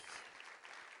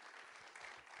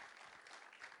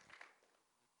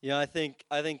I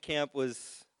think camp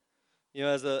was,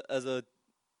 as a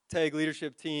TAG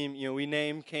leadership team, we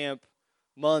name camp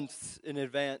months in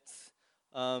advance,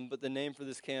 but the name for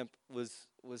this camp was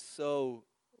so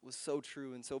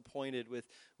true and so pointed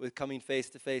with coming face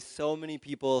to face. So many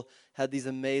people had these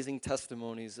amazing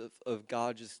testimonies of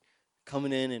God just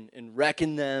coming in and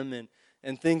wrecking them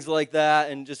and things like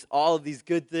that, and just all of these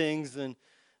good things.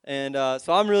 And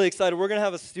so I'm really excited. We're going to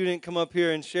have a student come up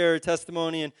here and share her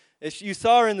testimony. And as you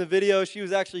saw her in the video, she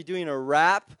was actually doing a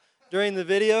rap during the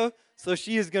video. So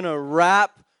she is going to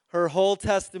rap her whole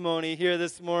testimony here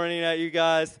this morning at you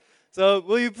guys. So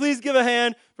will you please give a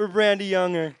hand for Brandy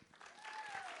Younger?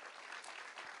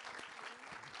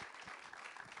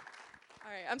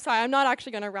 All right, I'm sorry. I'm not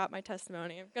actually going to wrap my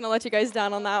testimony. I'm going to let you guys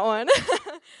down on that one.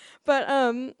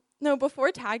 But no,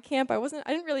 before tag camp, I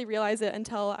didn't really realize it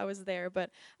until I was there,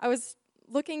 but I was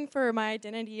looking for my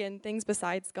identity in things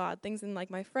besides God, things in like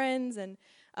my friends and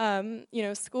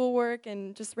schoolwork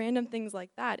and just random things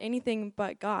like that, anything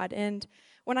but God. And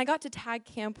when I got to tag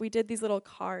camp, we did these little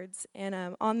cards,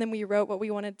 and on them we wrote what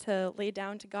we wanted to lay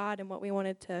down to God and what we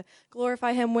wanted to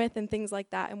glorify Him with and things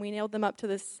like that, and we nailed them up to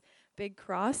this big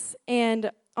cross. And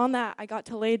on that, I got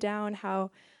to lay down how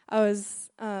I was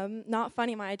not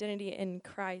finding my identity in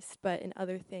Christ, but in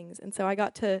other things. And so I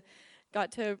got to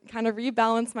kind of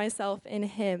rebalance myself in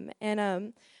Him.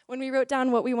 And when we wrote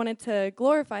down what we wanted to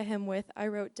glorify Him with, I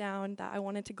wrote down that I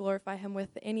wanted to glorify Him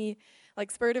with any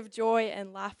spirit of joy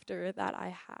and laughter that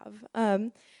I have.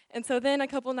 And so then a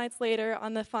couple nights later,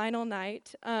 on the final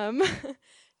night,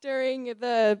 during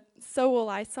the So Will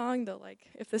I song,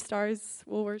 If the Stars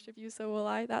Will Worship You, So Will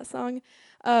I, that song,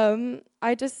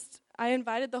 I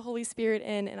invited the Holy Spirit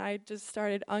in, and I just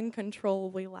started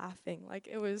uncontrollably laughing.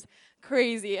 It was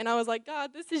crazy. And I was like,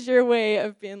 God, this is your way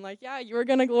of being like, yeah, you are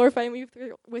going to glorify me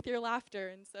with your laughter.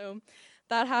 And so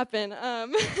that happened.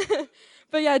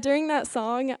 But yeah, during that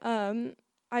song,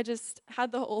 I just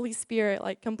had the Holy Spirit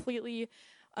completely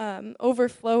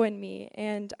overflow in me.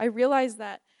 And I realized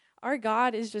that our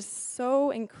God is just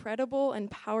so incredible and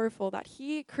powerful that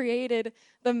He created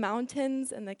the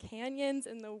mountains and the canyons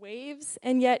and the waves,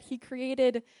 and yet He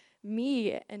created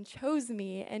me and chose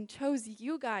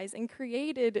you guys and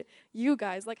created you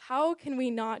guys. How can we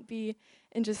not be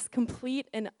in just complete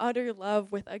and utter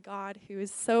love with a God who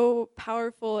is so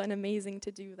powerful and amazing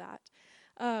to do that?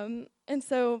 And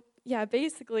so, yeah,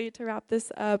 basically, to wrap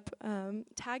this up,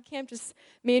 Tag Camp just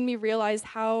made me realize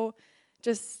how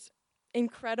just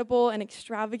incredible and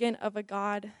extravagant of a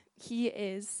God He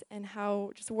is, and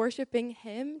how just worshiping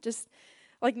Him just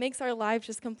makes our lives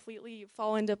just completely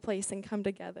fall into place and come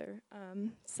together.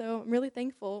 So I'm really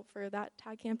thankful for that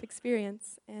Tag Camp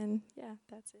experience, and yeah,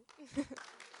 that's it.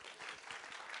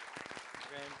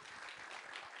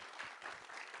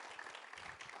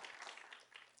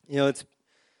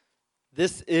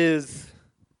 This is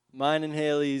mine and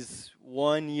Haley's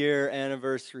 1-year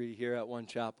anniversary here at One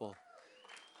Chapel.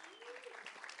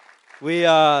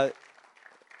 I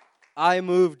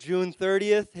moved June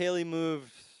 30th. Haley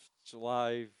moved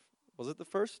July, was it the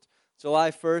 1st? July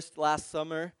 1st last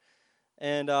summer.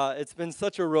 And it's been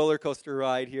such a roller coaster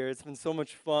ride here. It's been so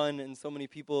much fun and so many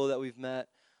people that we've met.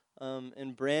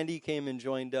 And Brandy came and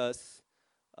joined us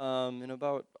in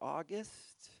about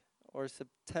August or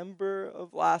September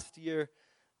of last year.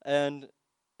 And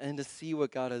to see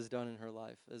what God has done in her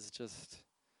life is just,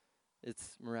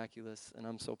 it's miraculous, and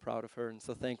I'm so proud of her and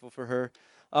so thankful for her,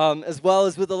 as well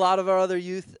as with a lot of our other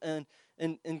youth. And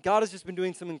God has just been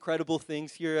doing some incredible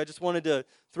things here. I just wanted to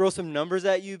throw some numbers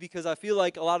at you, because I feel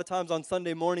like a lot of times on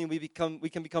Sunday morning we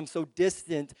can become so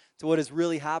distant to what is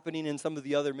really happening in some of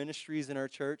the other ministries in our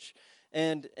church.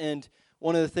 And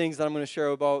one of the things that I'm going to share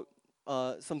about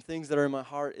some things that are in my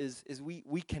heart is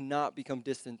we cannot become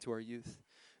distant to our youth.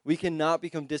 We cannot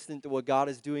become distant to what God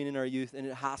is doing in our youth, and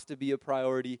it has to be a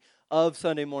priority of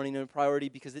Sunday morning, and a priority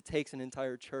because it takes an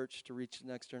entire church to reach the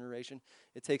next generation.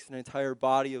 It takes an entire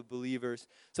body of believers.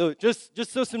 So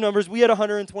just so some numbers, we had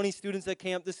 120 students at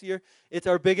camp this year. It's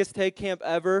our biggest TAG camp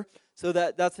ever, so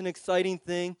that's an exciting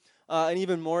thing. An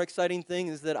even more exciting thing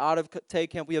is that out of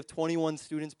TAG camp, we have 21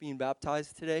 students being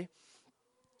baptized today.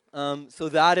 So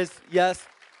that is, yes,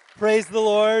 praise the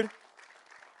Lord.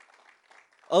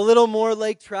 A little more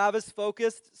Lake Travis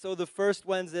focused. So the first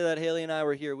Wednesday that Haley and I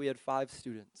were here, we had 5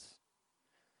 students.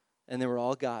 And they were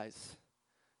all guys.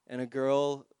 And a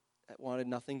girl that wanted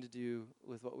nothing to do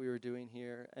with what we were doing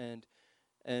here. And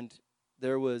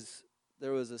there was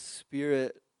a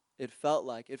spirit, it felt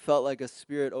like a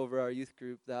spirit over our youth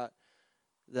group that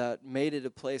made it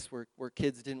a place where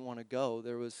kids didn't want to go.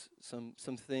 There was some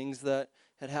things that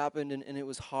had happened, and it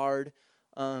was hard.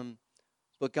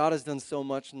 but God has done so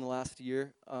much in the last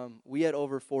year. We had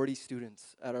over 40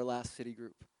 students at our last city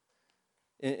group.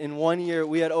 In 1 year,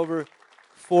 we had over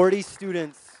 40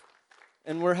 students,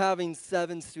 and we're having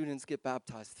 7 students get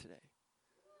baptized today.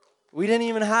 We didn't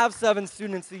even have 7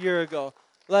 students a year ago.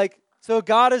 So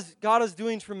God is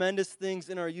doing tremendous things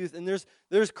in our youth, and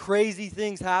there's crazy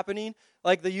things happening.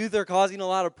 Like the youth are causing a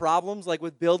lot of problems, like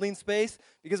with building space,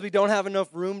 because we don't have enough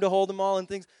room to hold them all and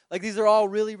things. Like these are all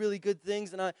really, really good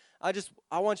things, and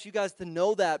I want you guys to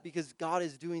know that because God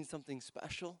is doing something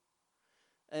special,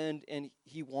 and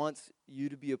He wants you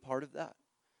to be a part of that,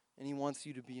 and He wants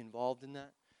you to be involved in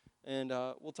that. And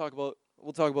we'll talk about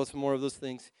some more of those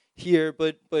things here,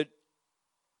 but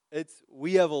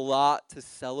we have a lot to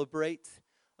celebrate.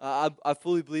 I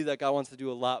fully believe that God wants to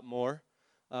do a lot more.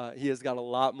 He has got a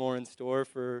lot more in store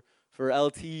for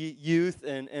LT youth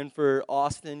and for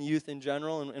Austin youth in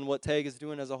general and what TAG is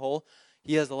doing as a whole.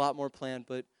 He has a lot more planned,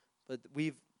 but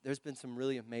there's been some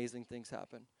really amazing things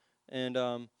happen. And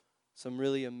some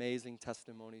really amazing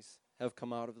testimonies have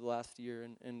come out of the last year,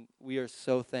 and we are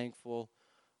so thankful.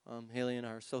 Haley and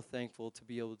I are so thankful to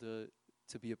be able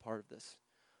to be a part of this.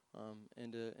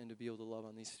 And to be able to love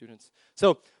on these students.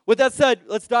 So with that said,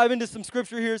 let's dive into some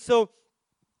scripture here. So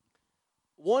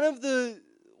one of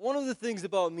the things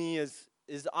about me is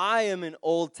I am an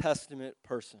Old Testament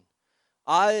person.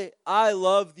 I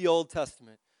love the Old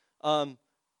Testament.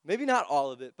 Maybe not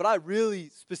all of it, but I really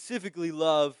specifically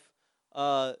love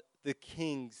the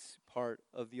kings part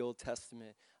of the Old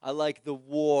Testament. I like the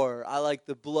war. I like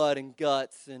the blood and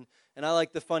guts, and I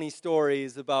like the funny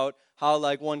stories about how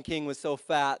like one king was so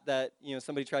fat that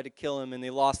somebody tried to kill him and they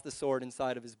lost the sword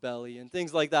inside of his belly and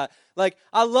things like that. Like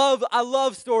I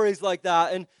love stories like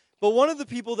that. But one of the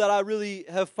people that I really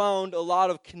have found a lot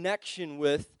of connection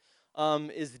with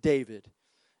is David,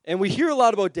 and we hear a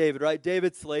lot about David, right?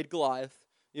 David slayed Goliath.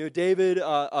 David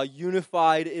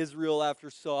unified Israel after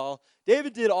Saul.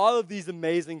 David did all of these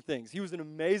amazing things. He was an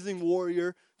amazing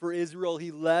warrior for Israel.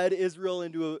 He led Israel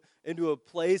into a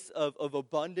place of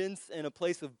abundance and a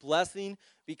place of blessing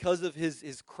because of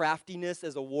his craftiness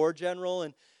as a war general.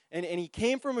 And he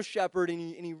came from a shepherd, and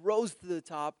he rose to the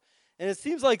top. And it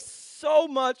seems like so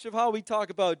much of how we talk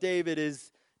about David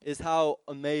is how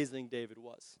amazing David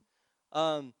was.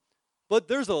 But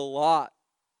there's a lot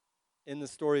in the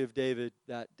story of David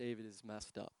that David is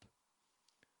messed up.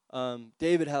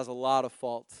 David has a lot of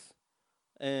faults.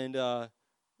 And the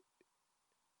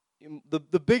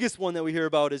biggest one that we hear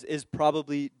about is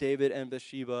probably David and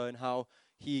Bathsheba and how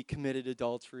he committed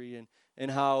adultery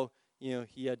and how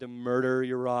he had to murder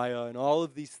Uriah and all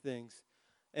of these things.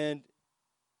 And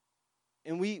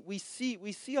we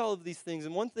see all of these things.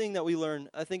 And one thing that we learn,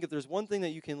 I think if there's one thing that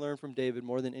you can learn from David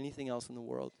more than anything else in the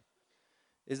world,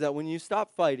 is that when you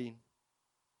stop fighting,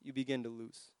 you begin to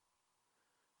lose.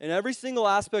 In every single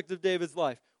aspect of David's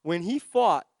life, when he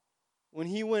fought, when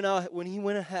he went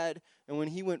ahead, and when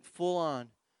he went full on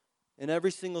in every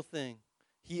single thing,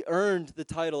 he earned the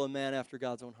title of man after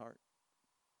God's own heart.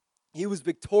 He was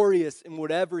victorious in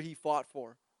whatever he fought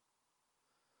for.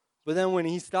 But then when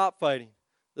he stopped fighting,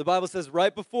 the Bible says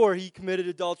right before he committed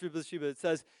adultery with Bathsheba, it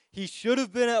says he should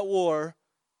have been at war,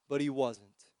 but he wasn't.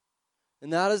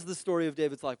 And that is the story of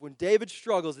David's life. When David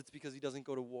struggles, it's because he doesn't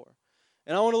go to war.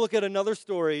 And I want to look at another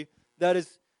story that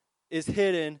is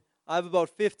hidden. I have about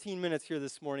 15 minutes here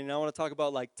this morning, and I want to talk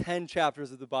about like 10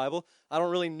 chapters of the Bible. I don't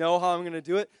really know how I'm going to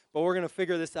do it, but we're going to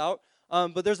figure this out.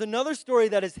 But there's another story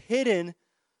that is hidden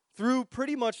through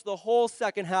pretty much the whole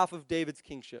second half of David's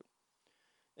kingship.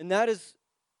 And that is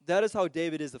how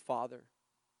David is a father.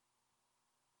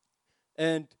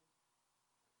 And,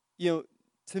 to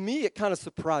me, it kind of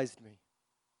surprised me.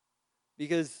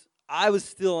 Because I was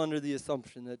still under the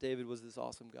assumption that David was this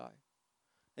awesome guy.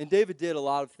 And David did a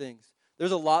lot of things.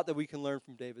 There's a lot that we can learn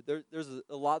from David. There's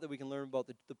a lot that we can learn about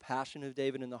the passion of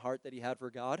David and the heart that he had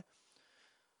for God.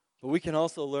 But we can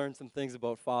also learn some things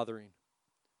about fathering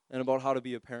and about how to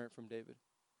be a parent from David.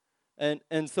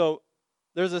 And so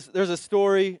there's a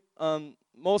story.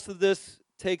 Most of this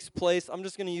takes place. I'm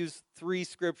just going to use 3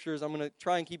 scriptures. I'm going to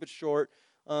try and keep it short.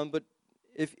 But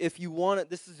if you want it,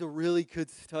 this is a really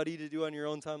good study to do on your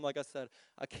own time. Like I said,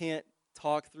 I can't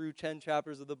talk through 10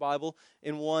 chapters of the Bible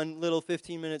in one little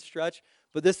 15-minute stretch,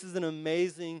 but this is an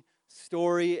amazing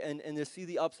story, and to see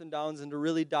the ups and downs and to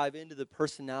really dive into the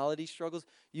personality struggles,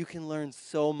 you can learn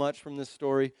so much from this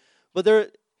story. But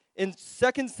in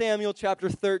 2 Samuel chapter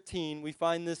 13, we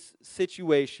find this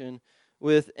situation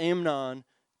with Amnon,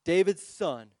 David's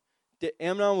son.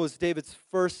 Amnon was David's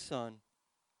first son.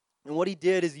 And what he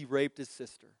did is he raped his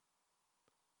sister.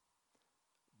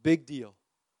 Big deal,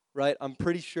 right? I'm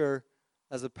pretty sure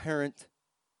as a parent,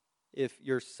 if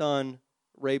your son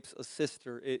rapes a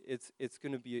sister, it's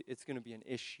going to be an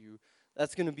issue.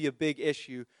 That's going to be a big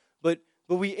issue. But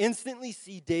we instantly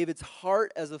see David's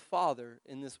heart as a father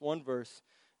in this one verse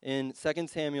in 2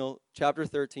 Samuel chapter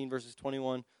 13 verses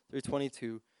 21 through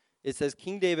 22. It says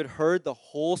King David heard the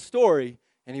whole story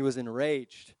and he was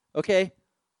enraged. Okay?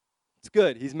 It's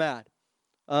good. He's mad.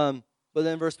 But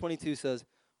then verse 22 says,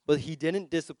 but he didn't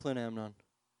discipline Amnon.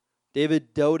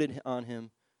 David doted on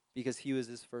him because he was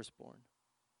his firstborn.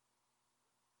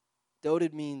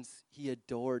 Doted means he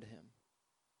adored him.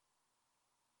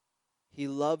 He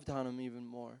loved on him even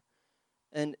more.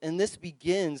 And this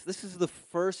is the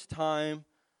first time,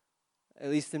 at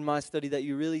least in my study, that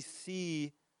you really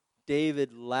see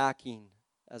David lacking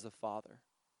as a father.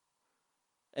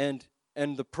 And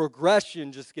the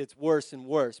progression just gets worse and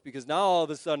worse, because now all of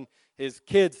a sudden his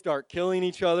kids start killing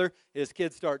each other, his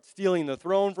kids start stealing the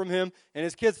throne from him, and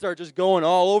his kids start just going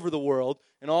all over the world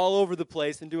and all over the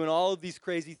place and doing all of these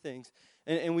crazy things.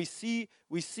 And we see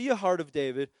a heart of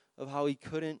David of how he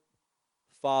couldn't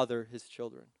father his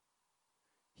children.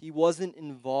 He wasn't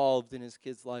involved in his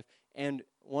kid's life. And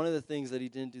one of the things that he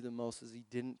didn't do the most is he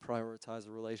didn't prioritize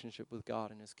a relationship with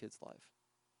God in his kid's life.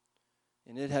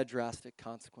 And it had drastic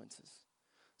consequences.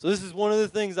 So this is one of the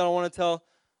things that I want to tell.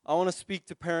 I want to speak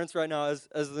to parents right now as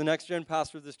the next gen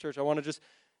pastor of this church. I want to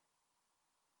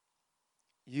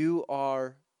you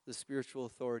are the spiritual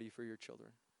authority for your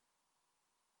children.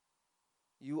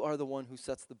 You are the one who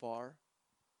sets the bar.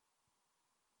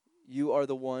 You are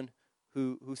the one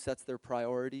who sets their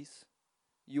priorities.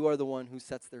 You are the one who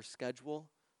sets their schedule.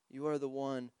 You are the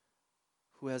one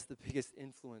who has the biggest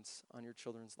influence on your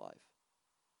children's life.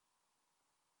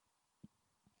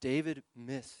 David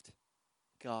missed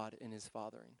God in his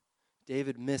fathering.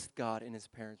 David missed God in his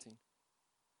parenting.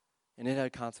 And it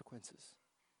had consequences.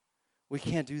 We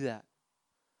can't do that.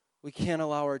 We can't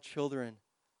allow our children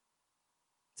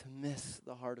to miss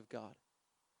the heart of God.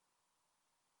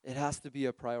 It has to be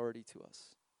a priority to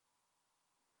us.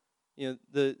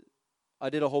 I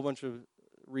did a whole bunch of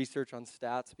research on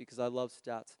stats because I love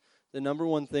stats. The number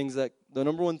one thing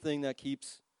that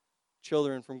keeps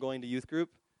children from going to youth group,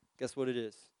 guess what it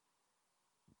is?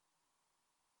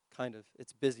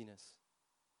 It's busyness.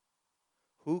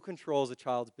 Who controls a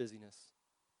child's busyness?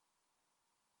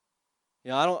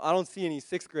 I don't see any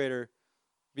sixth grader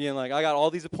being like, I got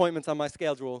all these appointments on my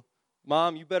schedule.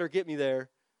 Mom, you better get me there.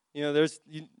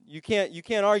 You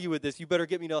can't argue with this. You better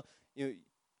get me to.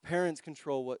 Parents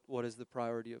control what is the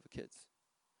priority of the kids,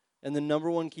 and the number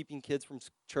one keeping kids from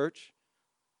church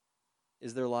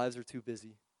is their lives are too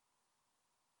busy.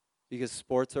 Because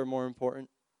sports are more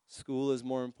important, school is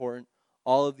more important,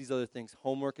 all of these other things,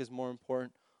 homework is more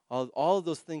important. All of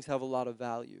those things have a lot of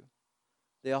value.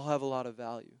 They all have a lot of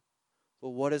value. But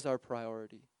what is our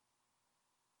priority?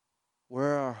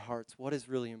 Where are our hearts? What is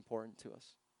really important to us?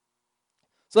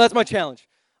 So that's my challenge.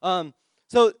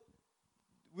 So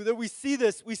we see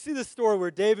this story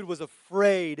where David was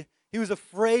afraid. He was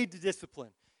afraid to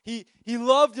discipline. He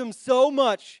loved him so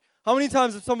much. How many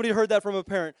times have somebody heard that from a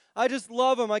parent? I just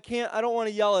love him. I don't want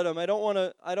to yell at him. I don't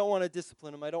want to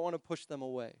discipline him. I don't want to push them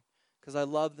away because I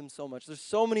love them so much. There's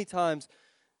so many times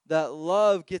that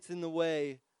love gets in the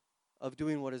way of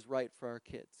doing what is right for our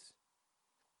kids.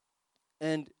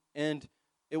 And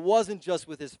it wasn't just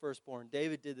with his firstborn.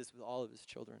 David did this with all of his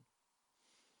children.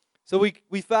 So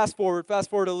we fast forward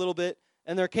a little bit,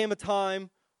 and there came a time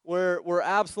where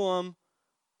Absalom,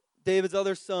 David's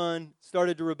other son,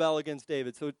 started to rebel against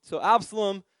David. So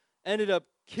Absalom ended up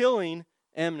killing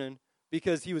Amnon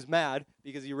because he was mad,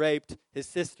 because he raped his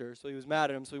sister. So he was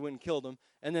mad at him, so he went and killed him.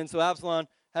 And then so Absalom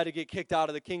had to get kicked out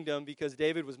of the kingdom because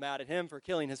David was mad at him for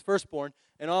killing his firstborn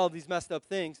and all of these messed up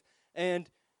things. And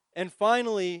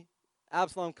finally,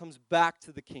 Absalom comes back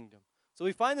to the kingdom. So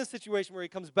we find this situation where he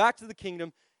comes back to the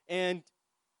kingdom, and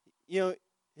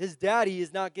his daddy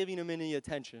is not giving him any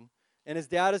attention, and his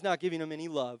dad is not giving him any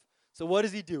love. So what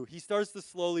does he do? He starts to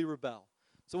slowly rebel.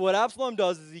 So what Absalom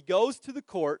does is he goes to the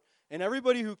court, and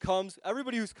everybody who's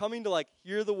coming to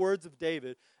hear the words of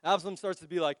David, Absalom starts to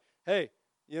be like, hey,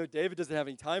 David doesn't have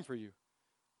any time for you.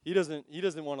 He doesn't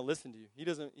want to listen to you. He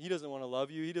doesn't want to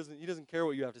love you. He doesn't care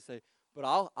what you have to say. But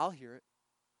I'll hear it.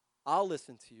 I'll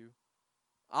listen to you.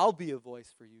 I'll be a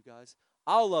voice for you guys.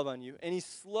 I'll love on you. And he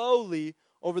slowly,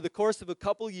 over the course of a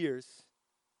couple years,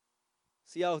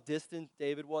 see how distant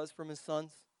David was from his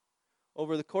sons?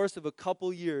 Over the course of a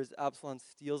couple years, Absalom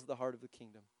steals the heart of the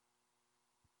kingdom.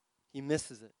 He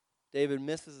misses it. David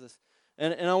misses this.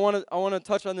 And I want to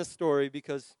touch on this story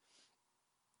because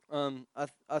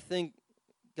I think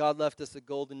God left us a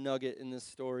golden nugget in this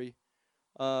story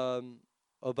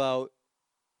about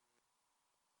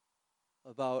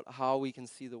about how we can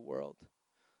see the world.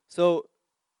 So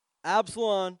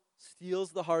Absalom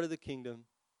steals the heart of the kingdom,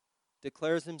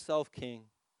 declares himself king,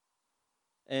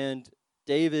 and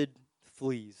David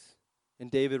flees, and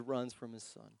David runs from his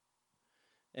son.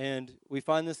 And we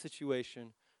find this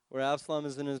situation where Absalom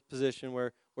is in a position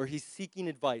where he's seeking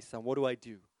advice on what do I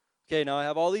do? Okay, now I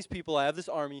have all these people, I have this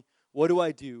army, what do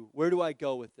I do? Where do I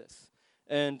go with this?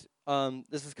 And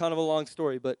this is kind of a long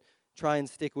story, but try and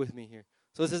stick with me here.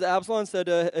 So it says, Absalom said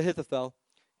to Ahithophel,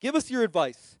 give us your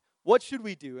advice. What should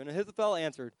we do? And Ahithophel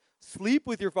answered, sleep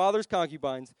with your father's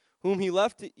concubines, whom he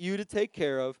left you to take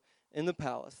care of in the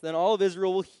palace. Then all of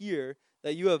Israel will hear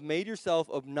that you have made yourself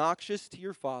obnoxious to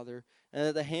your father, and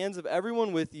that the hands of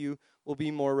everyone with you will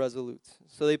be more resolute.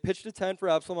 So they pitched a tent for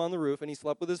Absalom on the roof, and he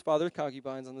slept with his father's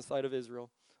concubines on the side of Israel,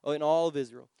 in all of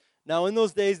Israel. Now in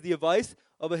those days, the advice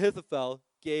of Ahithophel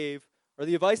gave, or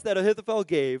the advice that Ahithophel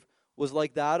gave, was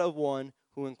like that of one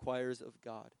who inquires of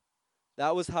God.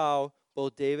 That was how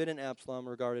both David and Absalom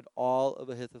regarded all of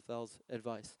Ahithophel's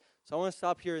advice. So I want to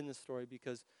stop here in this story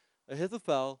because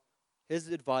Ahithophel, his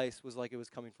advice was like it was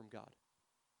coming from God.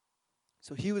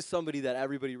 So he was somebody that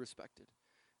everybody respected.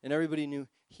 And everybody knew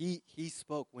he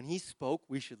spoke. When he spoke,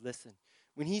 we should listen.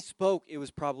 When he spoke, it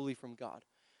was probably from God.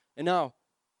 And now,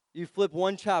 you flip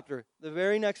one chapter, the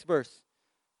very next verse,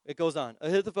 it goes on.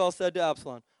 Ahithophel said to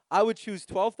Absalom, I would choose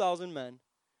 12,000 men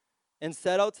and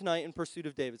set out tonight in pursuit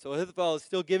of David. So Ahithophel is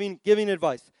still giving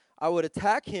advice. I would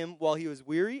attack him while he was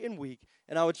weary and weak,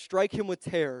 and I would strike him with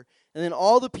terror, and then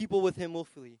all the people with him will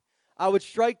flee. I would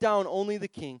strike down only the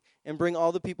king and bring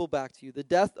all the people back to you. The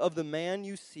death of the man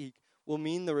you seek will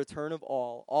mean the return of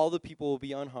all. All the people will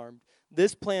be unharmed.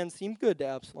 This plan seemed good to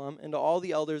Absalom and to all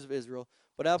the elders of Israel.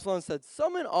 But Absalom said,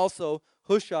 summon also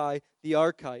Hushai the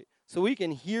Archite, so we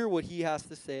can hear what he has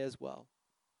to say as well.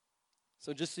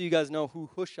 So just so you guys know who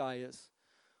Hushai is.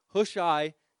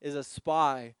 Hushai is a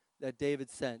spy that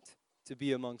David sent to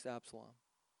be amongst Absalom.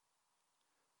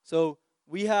 So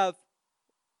we have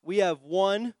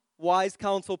one wise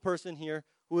counsel person here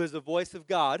who is the voice of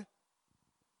God.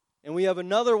 And we have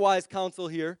another wise counsel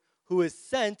here who is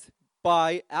sent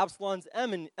by Absalom's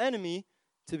enemy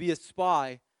to be a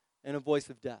spy and a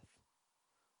voice of death.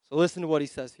 So listen to what he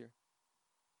says here.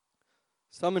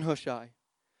 Summon Hushai.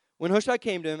 When Hushai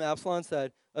came to him, Absalom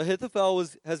said, Ahithophel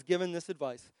has given this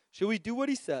advice. Should we do what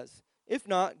he says? If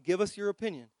not, give us your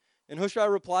opinion. And Hushai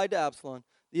replied to Absalom,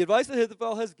 the advice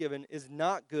Ahithophel has given is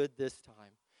not good this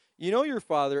time. You know your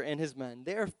father and his men.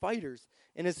 They are fighters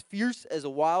and as fierce as a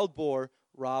wild boar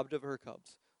robbed of her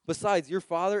cubs. Besides, your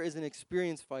father is an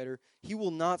experienced fighter. He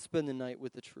will not spend the night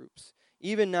with the troops.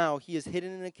 Even now, he is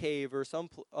hidden in a cave or some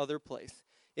other place.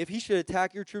 If he should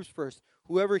attack your troops first,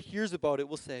 whoever hears about it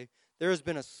will say, there has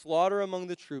been a slaughter among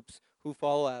the troops who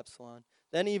follow Absalom.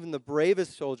 Then even the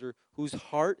bravest soldier, whose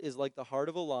heart is like the heart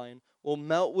of a lion, will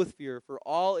melt with fear, for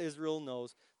all Israel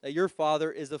knows that your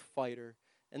father is a fighter,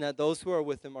 and that those who are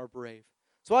with him are brave.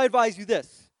 So I advise you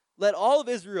this, let all of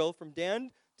Israel from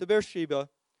Dan to Beersheba,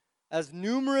 as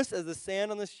numerous as the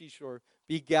sand on the seashore,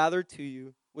 be gathered to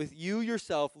you, with you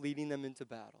yourself leading them into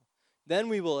battle. Then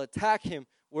we will attack him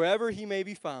wherever he may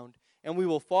be found, and we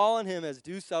will fall on him as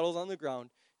dew settles on the ground.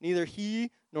 Neither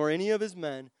he nor any of his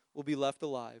men will be left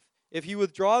alive. If he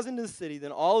withdraws into the city,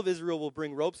 then all of Israel will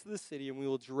bring ropes to the city, and we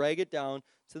will drag it down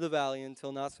to the valley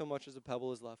until not so much as a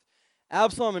pebble is left.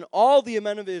 Absalom and all the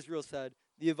men of Israel said,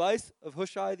 the advice of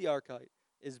Hushai the Archite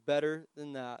is better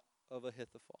than that of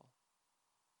Ahithophel.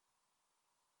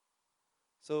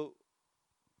 So,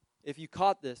 if you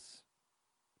caught this,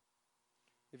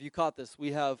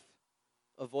 we have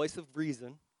a voice of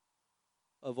reason,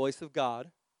 a voice of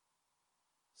God,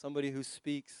 somebody who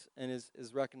speaks and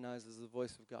is recognized as the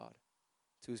voice of God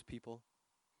to his people.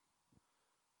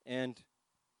 And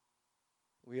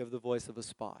we have the voice of a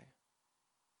spy,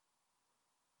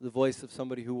 the voice of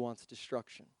somebody who wants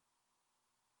destruction.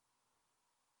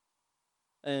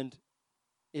 And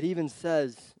it even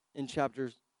says in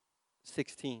chapter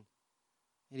 16,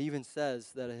 it even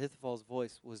says that Ahithophel's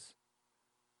voice was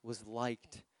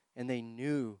liked, and they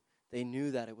knew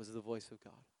that it was the voice of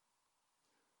God.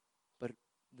 But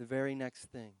the very next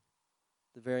thing,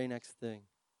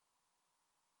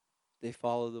 they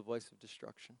follow the voice of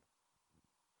destruction.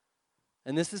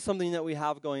 And this is something that we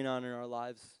have going on in our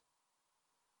lives.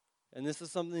 And this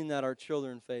is something that our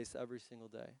children face every single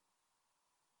day.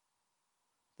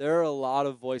 There are a lot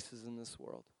of voices in this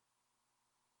world.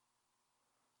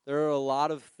 There are a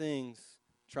lot of things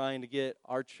trying to get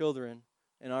our children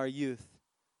and our youth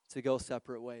to go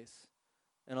separate ways.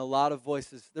 And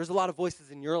there's a lot of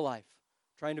voices in your life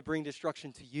trying to bring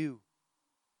destruction to you.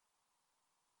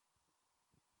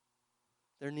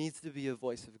 there needs to be a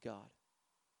voice of God.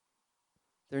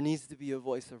 There needs to be a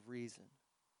voice of reason.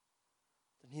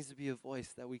 There needs to be a voice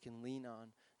that we can lean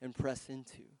on and press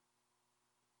into.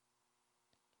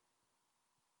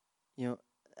 You know,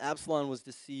 Absalom was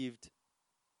deceived.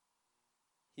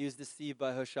 He was deceived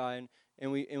by Hushai,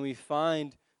 and we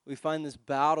find this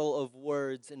battle of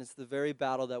words, and it's the very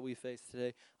battle that we face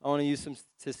today. I want to use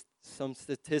some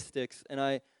statistics,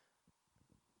 and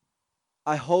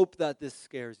I hope that this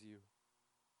scares you,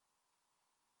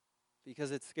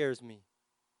 because it scares me.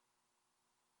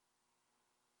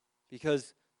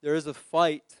 Because there is a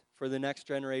fight for the next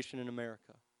generation in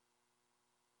America.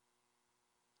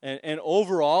 And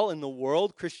overall in the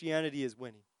world, Christianity is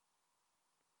winning.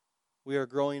 We are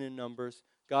growing in numbers.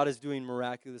 God is doing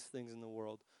miraculous things in the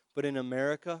world. But in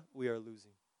America, we are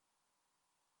losing.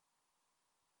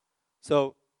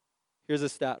 So, here's a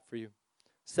stat for you.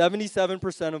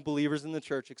 77% of believers in the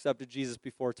church accepted Jesus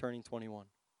before turning 21.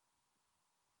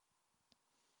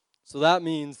 So that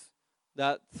means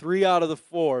that 3 out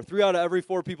of every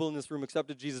 4 people in this room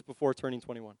accepted Jesus before turning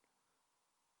 21.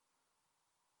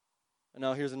 And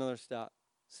now here's another stat.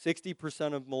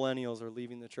 60% of millennials are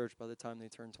leaving the church by the time they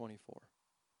turn 24.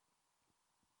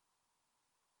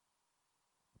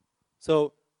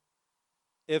 So,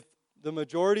 if the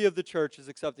majority of the church is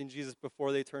accepting Jesus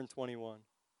before they turn 21,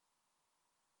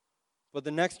 but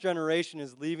the next generation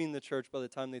is leaving the church by the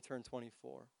time they turn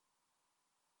 24,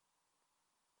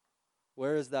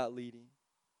 where is that leading?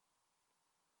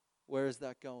 Where is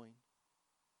that going?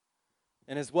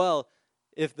 And as well,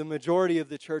 if the majority of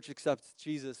the church accepts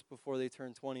Jesus before they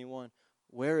turn 21,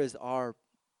 where is our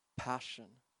passion?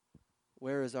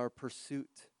 Where is our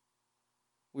pursuit?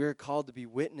 We are called to be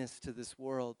witness to this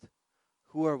world.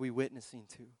 Who are we witnessing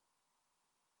to?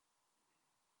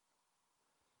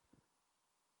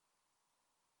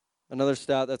 Another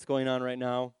stat that's going on right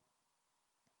now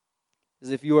is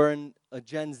if you are in a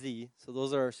Gen Z, so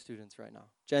those are our students right now.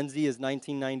 Gen Z is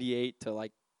 1998 to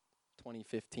like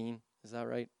 2015. Is that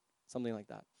right? Something like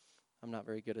that. I'm not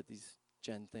very good at these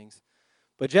Gen things.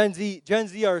 But Gen Z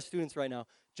are our students right now.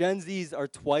 Gen Zs are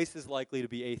twice as likely to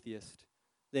be atheist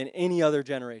than any other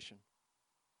generation.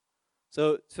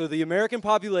 So the American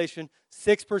population,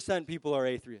 6% people are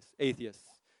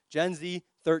atheists. Gen Z,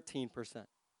 13%.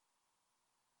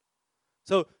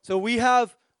 So we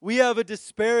have a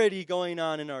disparity going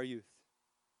on in our youth.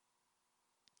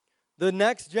 The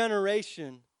next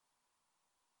generation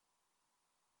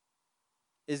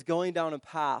is going down a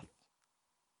path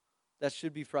that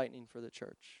should be frightening for the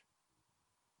church.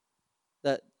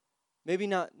 That maybe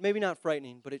not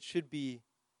frightening, but it should be.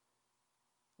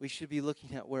 We should be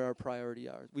looking at where our priority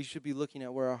are. We should be looking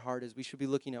at where our heart is. We should be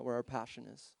looking at where our passion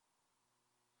is.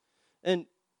 And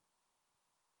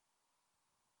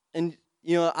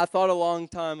you know, I thought a long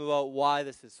time about why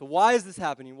this is. So why is this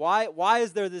happening? Why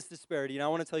is there this disparity? And I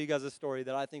want to tell you guys a story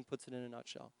that I think puts it in a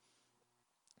nutshell.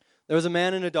 There was a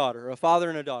man and a daughter, a father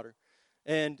and a daughter.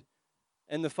 And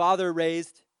the father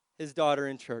raised his daughter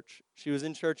in church. She was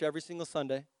in church every single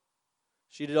Sunday.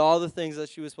 She did all the things that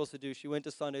she was supposed to do. She went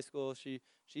to Sunday school. She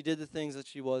did the things that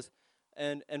she was.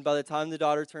 And by the time the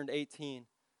daughter turned 18,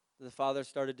 the father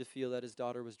started to feel that his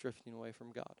daughter was drifting away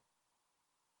from God.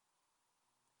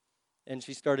 And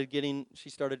she started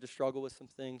to struggle with some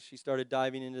things. She started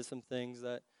diving into some things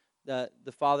that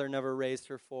the father never raised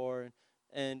her for.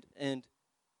 And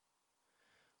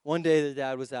one day the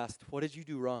dad was asked, "What did you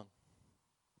do wrong?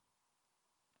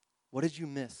 What did you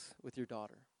miss with your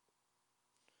daughter?"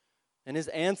 And his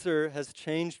answer has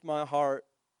changed my heart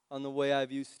on the way I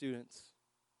view students.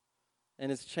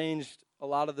 And it's changed a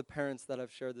lot of the parents that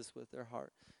I've shared this with, their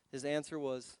heart. His answer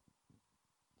was,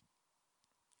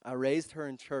 "I raised her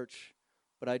in church,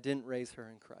 but I didn't raise her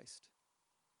in Christ."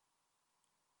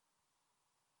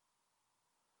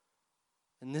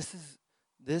 And this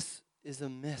is a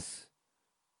miss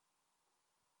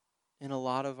in a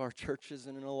lot of our churches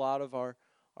and in a lot of our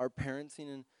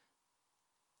parenting. And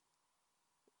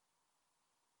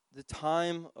the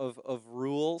time of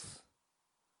rules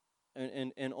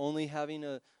and only having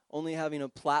a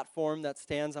platform that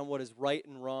stands on what is right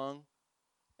and wrong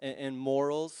and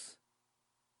morals.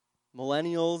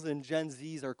 Millennials and Gen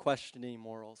Zs are questioning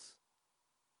morals.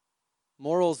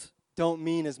 Morals don't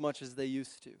mean as much as they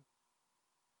used to.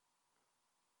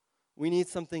 We need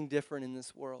something different in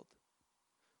this world.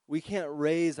 We can't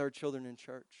raise our children in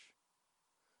church.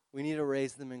 We need to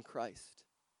raise them in Christ.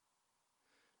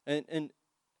 And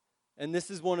this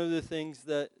is one of the things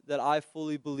that I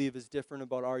fully believe is different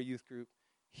about our youth group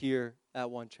here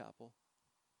at One Chapel.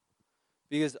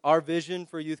 Because our vision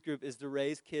for youth group is to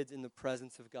raise kids in the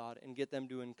presence of God and get them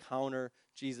to encounter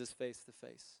Jesus face to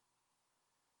face.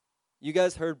 You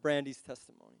guys heard Brandy's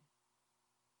testimony.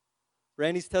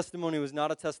 Brandy's testimony was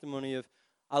not a testimony of,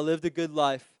 I lived a good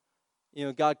life.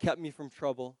 God kept me from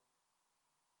trouble.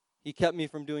 He kept me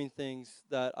from doing things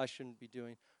that I shouldn't be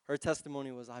doing. Her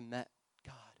testimony was, I met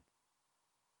God.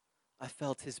 I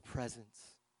felt his presence.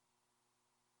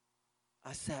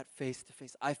 I sat face to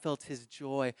face. I felt his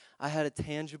joy. I had a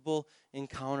tangible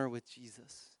encounter with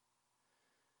Jesus.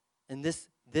 And this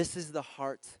is the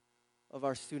heart of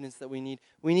our students that we need.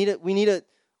 We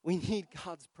need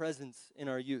God's presence in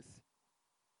our youth.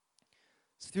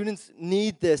 Students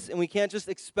need this, and we can't just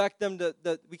expect them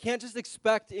we can't just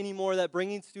expect anymore that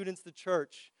bringing students to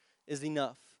church is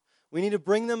enough. We need to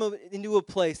bring them into a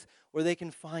place where they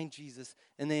can find Jesus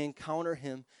and they encounter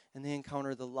him and they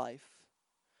encounter the life.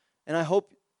 And I hope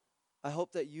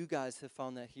that you guys have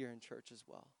found that here in church as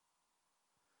well.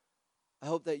 I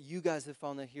hope that you guys have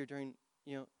found that here during,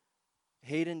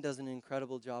 Hayden does an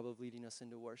incredible job of leading us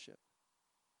into worship.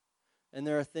 And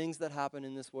there are things that happen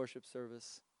in this worship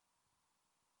service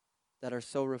that are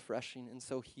so refreshing and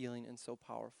so healing and so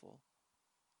powerful.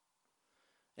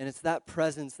 And it's that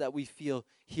presence that we feel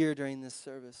here during this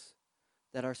service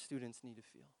that our students need to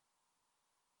feel.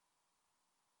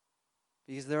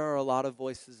 Because there are a lot of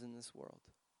voices in this world.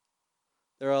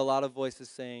 There are a lot of voices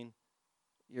saying,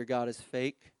 your God is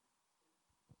fake.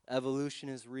 Evolution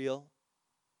is real.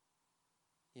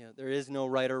 There is no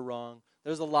right or wrong.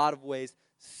 There's a lot of ways.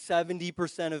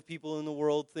 70% of people in the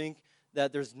world think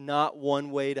that there's not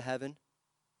one way to heaven.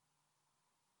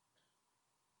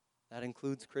 That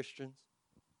includes Christians.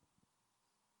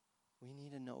 We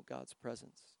need to know God's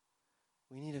presence.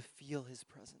 We need to feel his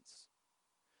presence.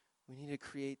 We need to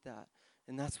create that.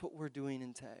 And that's what we're doing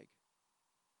in TAG.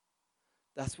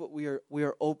 That's what we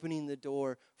are opening the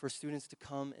door for students to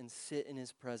come and sit in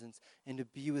his presence and to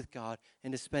be with God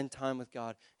and to spend time with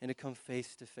God and to come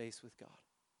face to face with God.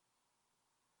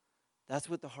 That's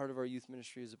what the heart of our youth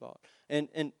ministry is about. And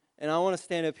I want to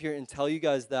stand up here and tell you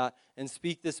guys that and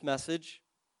speak this message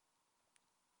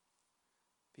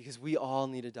because we all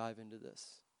need to dive into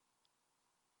this.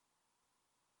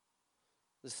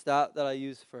 The stat that I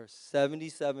use first,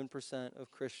 77% of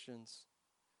Christians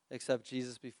accept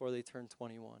Jesus before they turn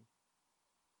 21.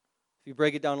 If you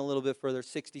break it down a little bit further,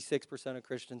 66% of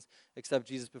Christians accept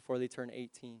Jesus before they turn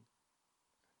 18.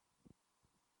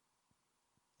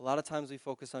 A lot of times we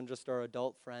focus on just our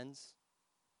adult friends.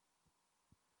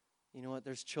 You know what?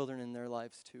 There's children in their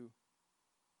lives too.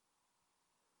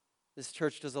 This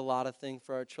church does a lot of things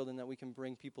for our children that we can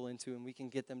bring people into, and we can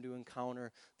get them to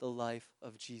encounter the life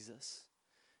of Jesus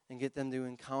and get them to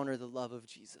encounter the love of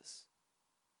Jesus.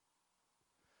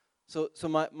 So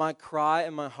my cry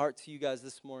and my heart to you guys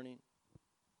this morning,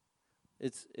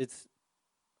 it's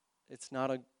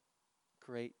not a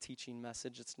great teaching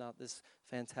message. It's not this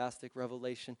fantastic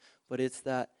revelation, but it's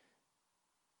that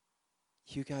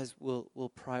you guys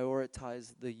will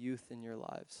prioritize the youth in your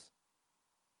lives.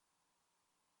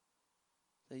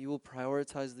 That you will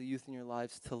prioritize the youth in your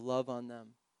lives to love on them.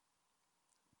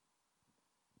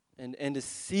 And to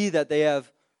see that they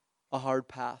have a hard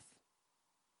path.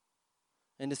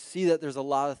 And to see that there's a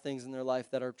lot of things in their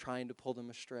life that are trying to pull them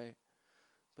astray.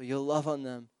 But you'll love on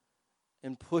them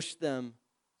and push them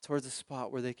towards a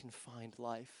spot where they can find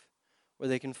life, where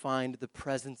they can find the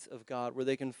presence of God, where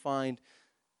they can find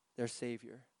their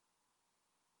Savior.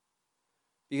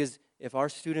 Because if our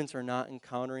students are not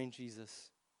encountering Jesus,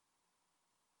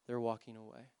 they're walking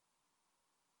away.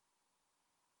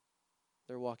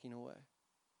 They're walking away.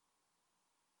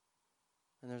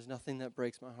 And there's nothing that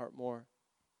breaks my heart more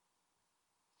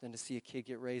than to see a kid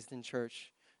get raised in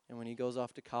church, and when he goes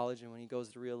off to college and when he goes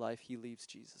to real life, he leaves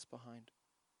Jesus behind.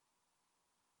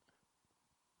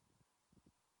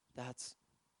 That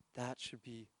should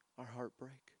be our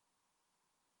heartbreak.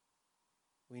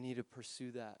 We need to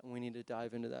pursue that, and we need to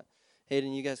dive into that.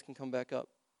 Hayden, you guys can come back up.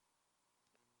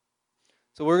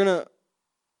 So we're gonna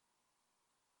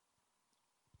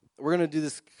do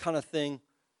this kind of thing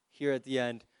here at the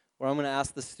end, where I'm going to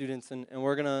ask the students, and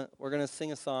we're gonna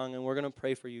sing a song, and we're going to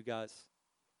pray for you guys.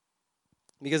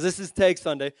 Because this is Tag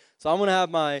Sunday, so I'm going to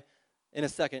have in a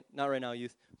second, not right now,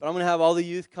 youth, but I'm going to have all the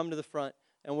youth come to the front,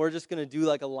 and we're just going to do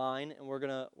like a line, and we're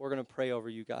going to pray over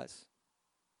you guys.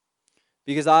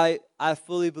 Because I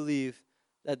fully believe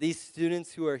that these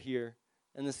students who are here,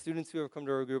 and the students who have come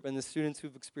to our group, and the students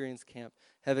who've experienced camp,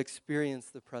 have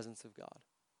experienced the presence of God,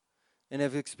 and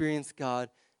have experienced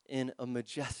God in a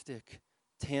majestic,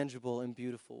 tangible and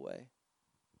beautiful way.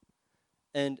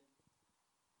 And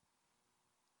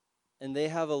they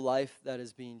have a life that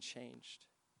is being changed.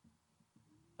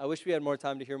 I wish we had more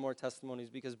time to hear more testimonies,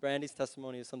 because Brandy's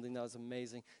testimony is something that was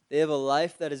amazing. They have a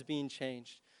life that is being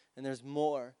changed. And there's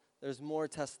more. There's more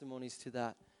testimonies to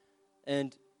that.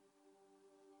 And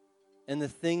the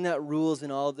thing that rules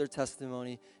in all of their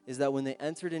testimony is that when they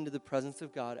entered into the presence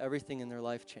of God, everything in their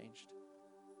life changed.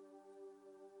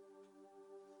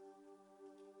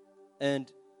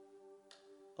 And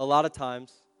a lot of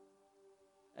times,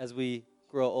 as we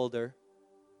grow older,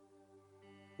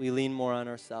 we lean more on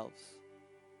ourselves.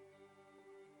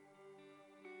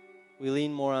 We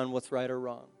lean more on what's right or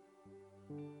wrong.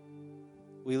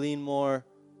 We lean more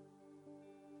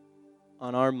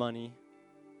on our money,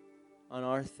 on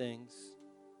our things,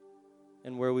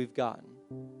 and where we've gotten.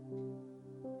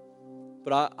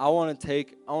 But I want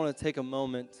to take a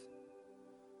moment,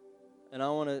 and I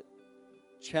want to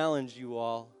challenge you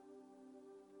all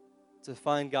to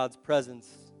find God's presence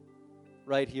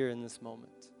right here in this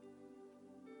moment.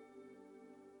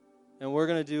 And we're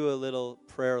going to do a little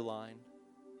prayer line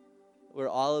where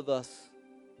all of us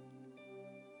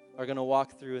are going to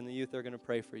walk through, and the youth are going to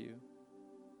pray for you.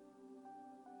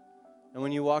 And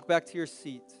when you walk back to your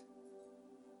seat,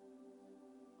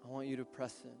 I want you to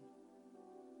press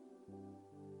in.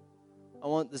 I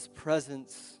want this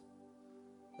presence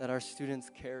that our students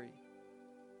carry.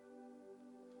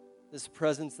 This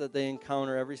presence that they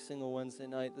encounter every single Wednesday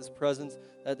night. This presence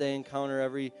that they encounter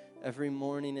every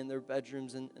morning in their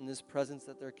bedrooms. And this presence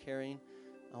that they're carrying,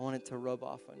 I want it to rub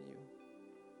off on you.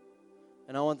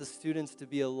 And I want the students to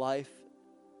be a life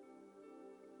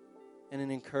and an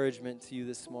encouragement to you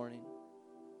this morning.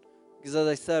 Because as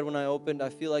I said when I opened, I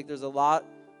feel like there's a lot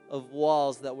of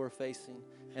walls that we're facing.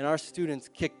 And our students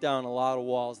kicked down a lot of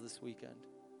walls this weekend.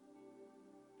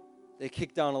 They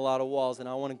kicked down a lot of walls, and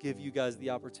I want to give you guys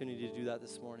the opportunity to do that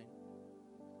this morning.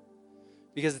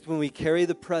 Because it's when we carry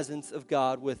the presence of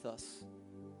God with us,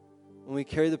 when we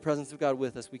carry the presence of God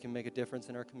with us, we can make a difference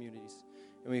in our communities,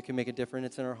 and we can make a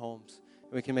difference in our homes,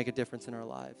 and we can make a difference in our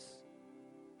lives.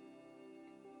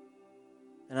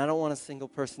 And I don't want a single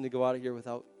person to go out of here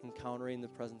without encountering the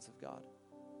presence of God.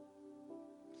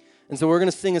 And so we're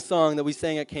going to sing a song that we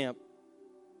sang at camp.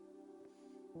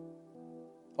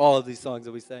 All of these songs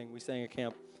that we sang at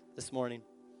camp this morning.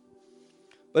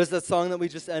 But it's that song that we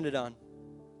just ended on.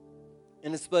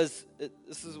 And it says,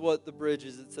 this is what the bridge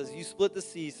is. It says, you split the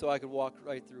sea so I could walk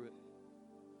right through it.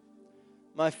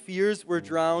 My fears were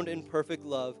drowned in perfect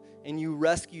love, and you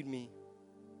rescued me.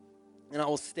 And I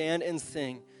will stand and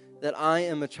sing that I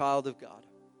am a child of God.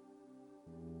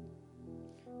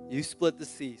 You split the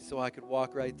sea so I could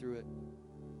walk right through it.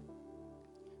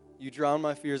 You drowned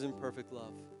my fears in perfect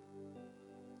love,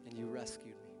 and you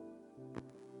rescued me.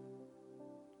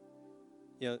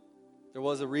 You know, there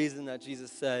was a reason that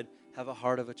Jesus said, have a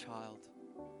heart of a child.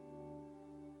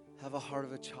 Have a heart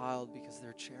of a child because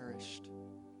they're cherished,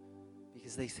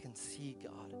 because they can see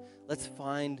God. Let's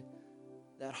find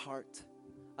that heart.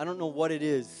 I don't know what it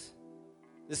is.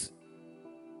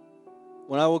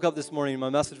 When I woke up this morning, my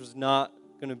message was not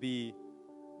going to be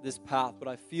this path, but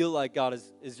I feel like God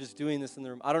is just doing this in the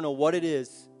room. I don't know what it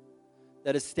is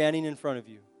that is standing in front of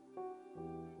you.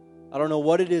 I don't know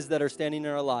what it is that are standing in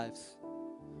our lives.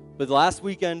 But last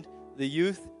weekend, the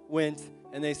youth went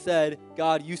and they said,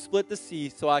 God, you split the sea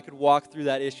so I could walk through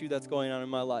that issue that's going on in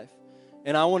my life.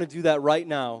 And I want to do that right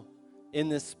now in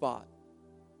this spot.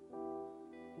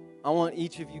 I want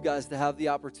each of you guys to have the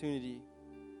opportunity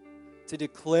to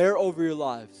declare over your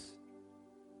lives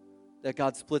that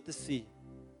God split the sea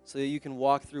so that you can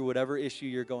walk through whatever issue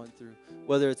you're going through,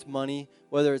 whether it's money,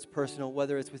 whether it's personal,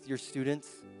 whether it's with your students,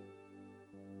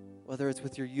 whether it's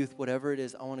with your youth, whatever it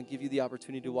is. I want to give you the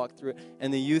opportunity to walk through it,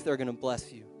 and the youth are going to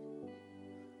bless you,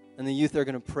 and the youth are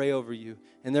going to pray over you,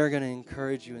 and they're going to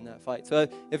encourage you in that fight. So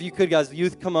if you could, guys, the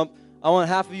youth come up. I want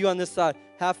half of you on this side,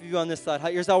 half of you on this side.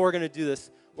 Here's how we're going to do this.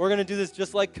 We're going to do this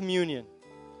just like communion.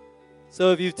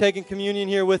 So if you've taken communion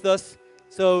here with us,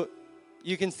 so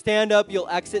you can stand up, you'll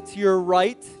exit to your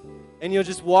right, and you'll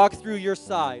just walk through your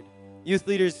side. Youth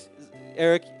leaders,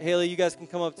 Eric, Haley, you guys can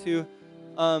come up too.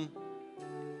 And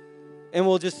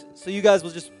so you guys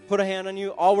will just put a hand on you.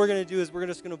 All we're going to do is we're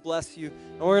just going to bless you,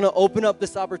 and we're going to open up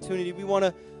this opportunity. We want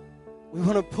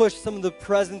to push some of the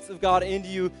presence of God into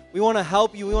you. We want to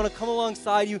help you. We want to come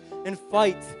alongside you and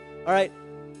fight. All right?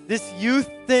 This youth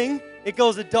thing, it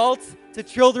goes adults to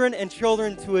children and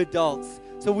children to adults.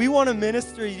 So we want to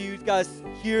minister to you guys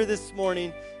here this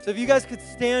morning. So if you guys could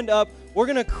stand up, we're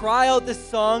going to cry out this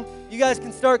song. You guys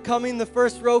can start coming. The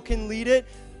first row can lead it.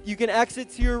 You can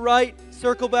exit to your right,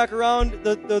 circle back around.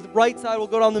 The right side will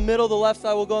go down the middle. The left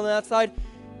side will go on that side.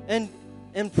 And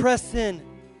press in.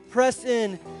 Press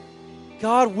in.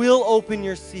 God will open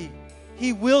your sea.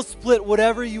 He will split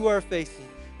whatever you are facing.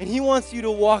 And He wants you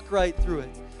to walk right through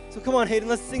it. So come on, Hayden,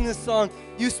 let's sing this song.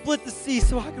 You split the sea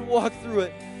so I could walk through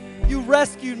it. You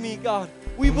rescued me, God.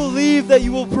 We believe that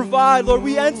you will provide, Lord.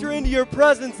 We enter into your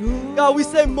presence. God, we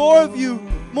say more of you.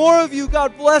 More of you,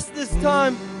 God. Bless this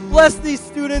time. Bless these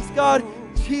students, God.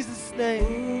 In Jesus'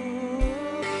 name.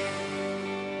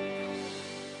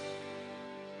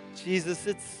 Jesus,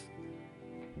 it's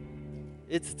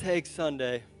Take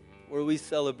Sunday where we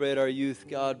celebrate our youth,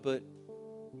 God, but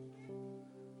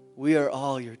we are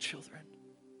all your children.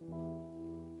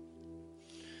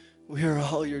 We are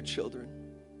all your children.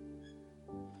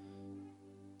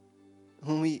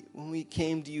 When we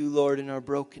came to you, Lord, in our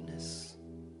brokenness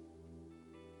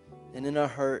and in our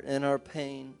hurt and our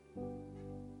pain,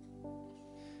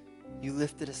 you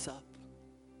lifted us up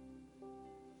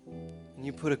and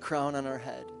you put a crown on our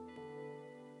head.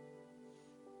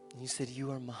 And you said,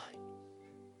 you are mine.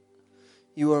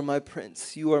 You are my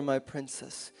prince. You are my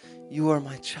princess. You are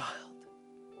my child.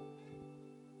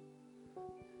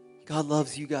 God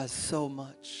loves you guys so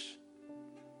much.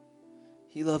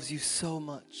 He loves you so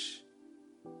much.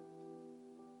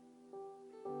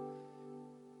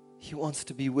 He wants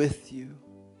to be with you.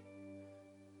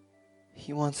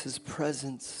 He wants his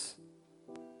presence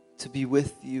to be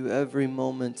with you every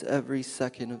moment, every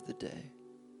second of the day.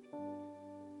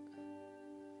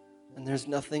 And there's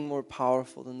nothing more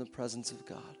powerful than the presence of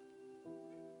God.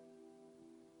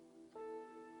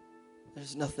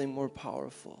 There's nothing more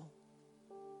powerful.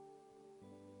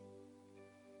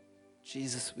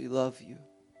 Jesus, we love you.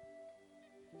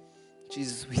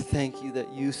 Jesus, we thank you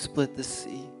that you split the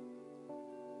sea.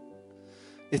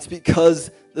 It's because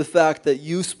the fact that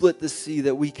you split the sea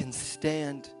that we can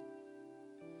stand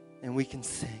and we can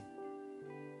sing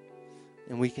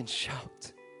and we can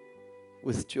shout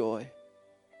with joy.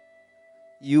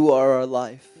 You are our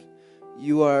life.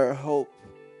 You are our hope.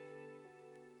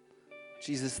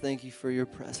 Jesus, thank you for your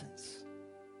presence.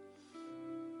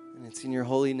 And it's in your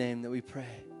holy name that we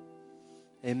pray.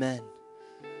 Amen.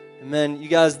 Amen. You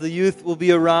guys, the youth will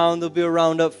be around. They'll be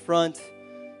around up front.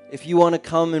 If you want to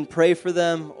come and pray for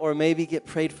them or maybe get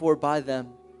prayed for by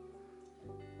them,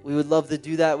 we would love to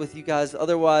do that with you guys.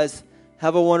 Otherwise,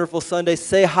 have a wonderful Sunday.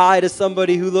 Say hi to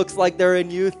somebody who looks like they're in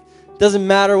youth. Doesn't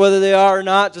matter whether they are or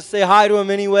not. Just say hi to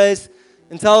them anyways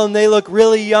and tell them they look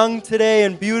really young today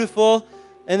and beautiful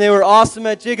and they were awesome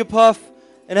at Jigapuff.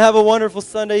 And have a wonderful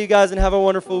Sunday, you guys, and have a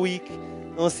wonderful week.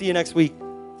 And we'll see you next week.